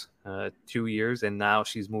years, 2 years, and now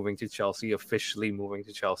she's moving to Chelsea, officially moving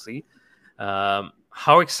to Chelsea.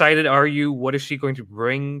 How excited are you? What is she going to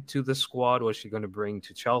bring to the squad? What is she going to bring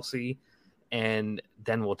to Chelsea? And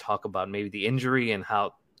then we'll talk about maybe the injury and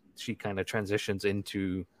how she kind of transitions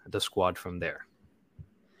into the squad from there.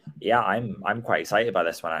 Yeah, I'm quite excited by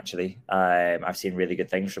this one, actually. I've seen really good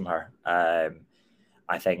things from her.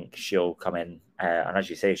 I think she'll come in, and as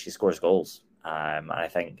you say, she scores goals. And I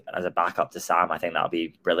think as a backup to Sam, I think that'll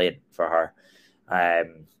be brilliant for her.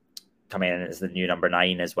 Coming in as the new number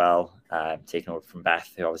 9 as well, taking over from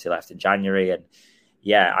Beth, who obviously left in January. And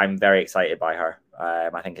yeah, I'm very excited by her.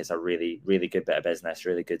 I think it's a really, really good bit of business,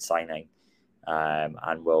 really good signing,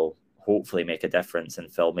 and will hopefully make a difference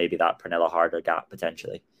and fill maybe that Pernilla Harder gap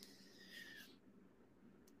potentially.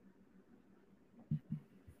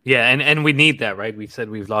 Yeah, and we need that, right? We said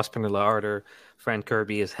we've lost Pernilla Harder. Fran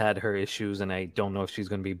Kirby has had her issues, and I don't know if she's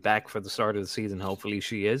going to be back for the start of the season. Hopefully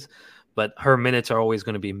she is. But her minutes are always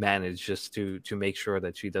going to be managed just to make sure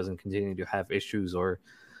that she doesn't continue to have issues or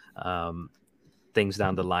things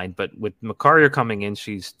down the line. But with Macaria coming in,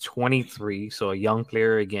 she's 23, so a young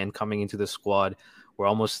player again coming into the squad. We're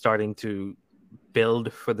almost starting to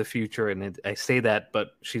build for the future, and I say that,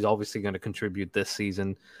 but she's obviously going to contribute this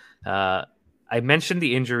season. I mentioned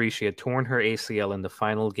the injury. She had torn her ACL in the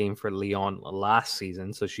final game for Lyon last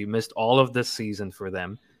season, so she missed all of this season for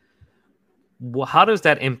them. How does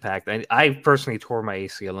that impact? I personally tore my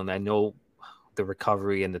ACL, and I know the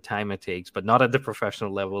recovery and the time it takes, but not at the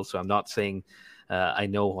professional level. So I'm not saying I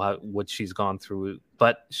know what she's gone through,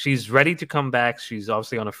 but she's ready to come back. She's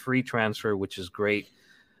obviously on a free transfer, which is great.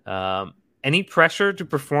 Any pressure to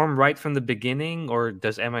perform right from the beginning, or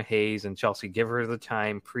does Emma Hayes and Chelsea give her the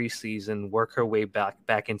time preseason, work her way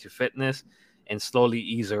back into fitness, and slowly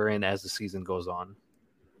ease her in as the season goes on?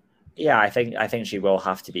 Yeah, I think she will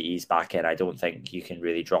have to be eased back in. I don't think you can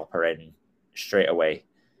really drop her in straight away,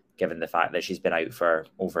 given the fact that she's been out for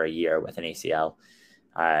over a year with an ACL.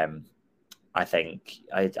 I think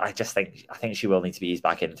she will need to be eased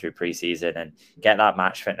back in through preseason and get that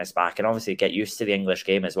match fitness back, and obviously get used to the English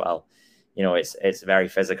game as well. You know, it's a very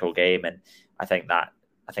physical game, and I think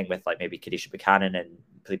with like maybe Kadisha Buchanan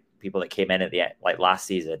and people that came in at the like last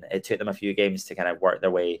season, it took them a few games to kind of work their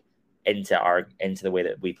way into the way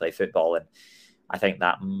that we play football, and I think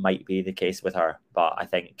that might be the case with her. But I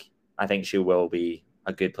think she will be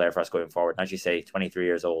a good player for us going forward. And as you say, 23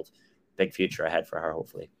 years old, big future ahead for her,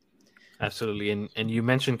 hopefully. Absolutely, and you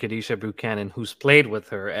mentioned Kadisha Buchanan, who's played with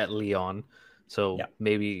her at Lyon, so yeah.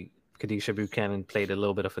 Maybe Kadisha Buchanan played a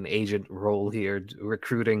little bit of an agent role here,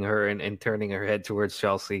 recruiting her and turning her head towards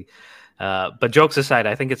Chelsea. But jokes aside,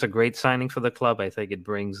 I think it's a great signing for the club. I think it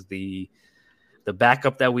brings the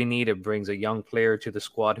backup that we need. It brings a young player to the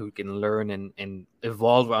squad who can learn and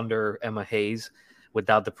evolve under Emma Hayes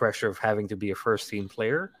without the pressure of having to be a first-team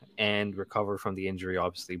player and recover from the injury,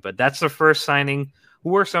 obviously. But that's the first signing.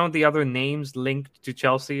 Who are some of the other names linked to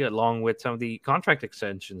Chelsea, along with some of the contract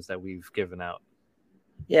extensions that we've given out?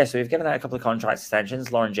 Yeah, so we've given out a couple of contract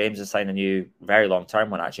extensions. Lauren James has signed a new, very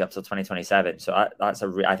long-term one, actually, up till 2027. So I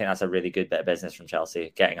think that's a really good bit of business from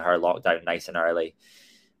Chelsea, getting her locked down nice and early.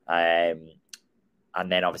 And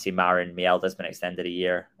then obviously Maren Mielda's been extended a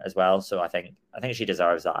year as well. So I think she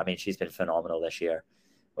deserves that. I mean, she's been phenomenal this year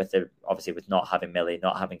with not having Millie,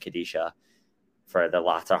 not having Kadisha for the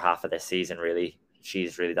latter half of this season, really.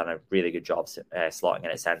 She's really done a really good job slotting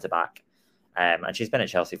in at centre back. And she's been at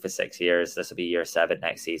Chelsea for 6 years. This will be year 7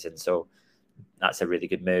 next season. So that's a really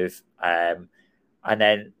good move. And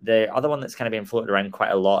then the other one that's kind of being floated around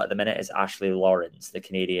quite a lot at the minute is Ashley Lawrence, the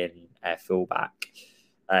Canadian fullback.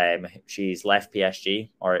 She's left PSG,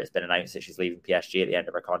 or it's been announced that she's leaving PSG at the end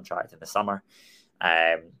of her contract in the summer.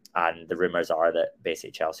 And the rumours are that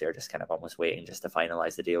basically Chelsea are just kind of almost waiting just to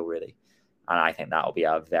finalise the deal, really. And I think that'll be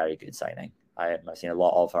a very good signing. I've seen a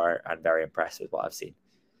lot of her and very impressed with what I've seen.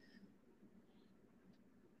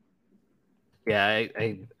 Yeah,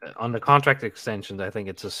 I on the contract extensions, I think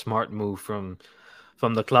it's a smart move from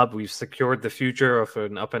the club. We've secured the future of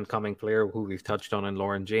an up and coming player who we've touched on in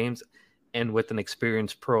Lauren James, and with an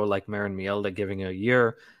experienced pro like Maren Mielda, giving her a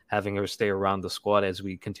year, having her stay around the squad as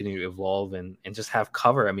we continue to evolve and just have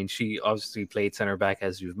cover. I mean, she obviously played center back,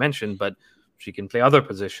 as you've mentioned, but she can play other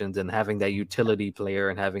positions, and having that utility player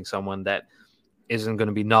and having someone that isn't going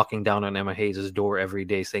to be knocking down on Emma Hayes' door every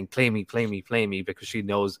day saying, play me, play me, play me, because she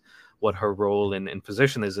knows what her role and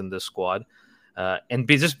position is in the squad. And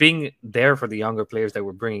just being there for the younger players that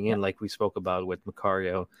we're bringing in, like we spoke about with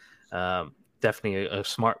Macario, definitely a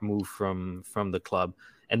smart move from the club.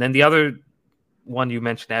 And then the other one you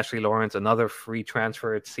mentioned, Ashley Lawrence, another free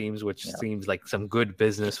transfer, it seems, which seems like some good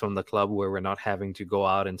business from the club where we're not having to go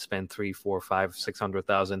out and spend 3, 4, 5,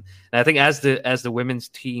 600,000. And I think as the women's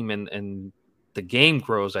team and the game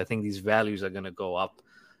grows, I think these values are going to go up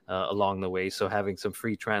along the way. So having some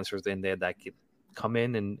free transfers in there that could come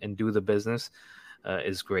in and do the business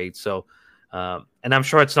is great. So, and I'm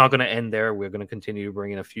sure it's not going to end there. We're going to continue to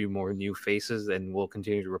bring in a few more new faces, and we'll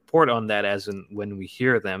continue to report on that as and when we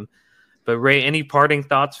hear them. But Ray, any parting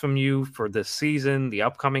thoughts from you for this season, the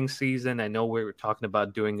upcoming season? I know we were talking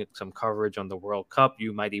about doing some coverage on the World Cup.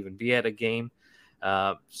 You might even be at a game.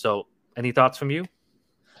 So any thoughts from you?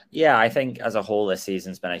 Yeah, I think as a whole, this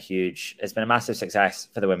season's been it's been a massive success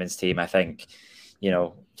for the women's team. I think,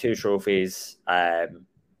 2 trophies, a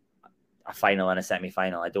final and a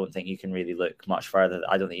semi-final. I don't think you can really look much further.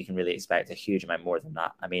 I don't think you can really expect a huge amount more than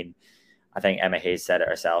that. I mean, I think Emma Hayes said it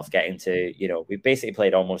herself, getting to, we basically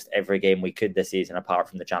played almost every game we could this season apart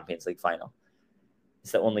from the Champions League final.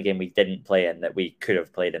 It's the only game we didn't play in that we could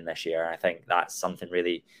have played in this year. I think that's something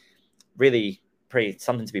really, really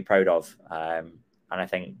something to be proud of. And I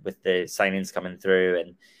think with the signings coming through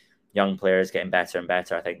and young players getting better and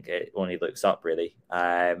better, I think it only looks up, really.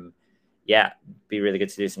 Be really good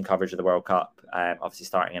to do some coverage of the World Cup. Obviously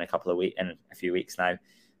starting in a few weeks now.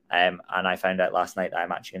 And I found out last night that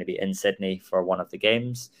I'm actually going to be in Sydney for one of the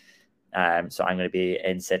games. So I'm going to be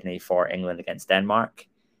in Sydney for England against Denmark,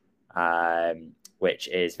 which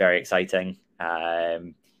is very exciting.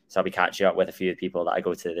 So I'll be catching up with a few people that I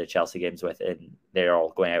go to the Chelsea games with, and they're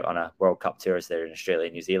all going out on a World Cup tour. So they're in Australia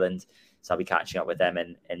and New Zealand. So I'll be catching up with them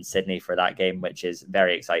in Sydney for that game, which is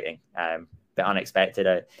very exciting. Bit unexpected.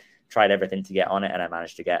 I tried everything to get on it and I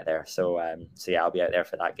managed to get there. So I'll be out there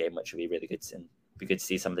for that game, which will be really good. And be good to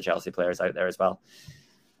see some of the Chelsea players out there as well.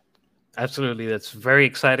 Absolutely. That's very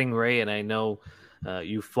exciting, Ray. And I know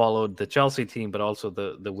you followed the Chelsea team, but also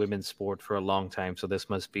the women's sport for a long time. So this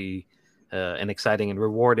must be an exciting and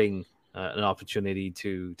rewarding an opportunity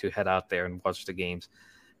to head out there and watch the games,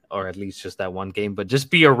 or at least just that one game, but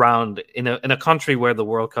just be around in a country where the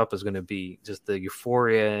World Cup is going to be. Just the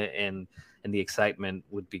euphoria and the excitement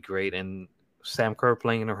would be great. And Sam Kerr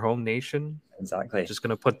playing in her home nation. Exactly. Just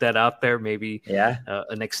going to put that out there. Maybe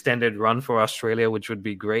an extended run for Australia, which would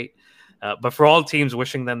be great. But for all teams,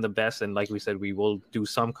 wishing them the best. And like we said, we will do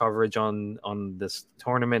some coverage on this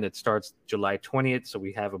tournament. It starts July 20th, so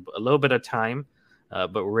we have a little bit of time.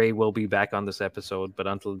 But Ray will be back on this episode. But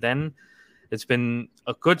until then, it's been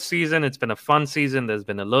a good season. It's been a fun season. There's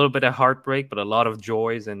been a little bit of heartbreak, but a lot of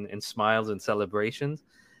joys and smiles and celebrations.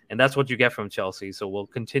 And that's what you get from Chelsea. So we'll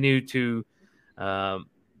continue to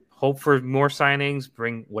hope for more signings,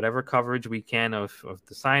 bring whatever coverage we can of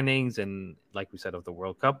the signings and, like we said, of the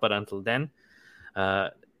World Cup. But until then,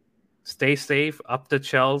 stay safe, up the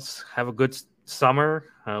Chels, have a good summer.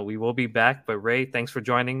 We will be back. But Ray, thanks for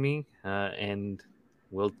joining me, and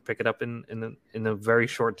we'll pick it up in a very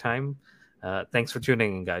short time. Thanks for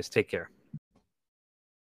tuning in, guys. Take care.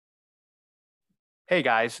 Hey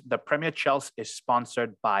guys, the Premier Chels is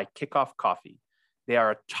sponsored by Kickoff Coffee. They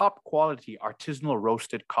are a top quality artisanal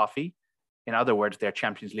roasted coffee. In other words, they're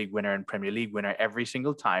Champions League winner and Premier League winner every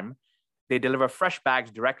single time. They deliver fresh bags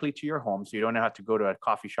directly to your home, so you don't have to go to a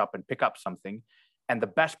coffee shop and pick up something. And the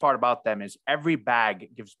best part about them is every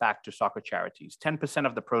bag gives back to soccer charities. 10%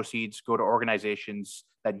 of the proceeds go to organizations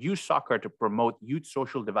that use soccer to promote youth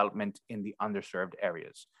social development in the underserved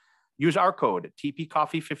areas. Use our code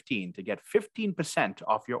TPCoffee15 to get 15%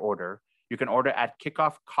 off your order. You can order at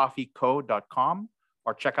kickoffcoffeeco.com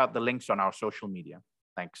or check out the links on our social media.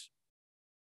 Thanks.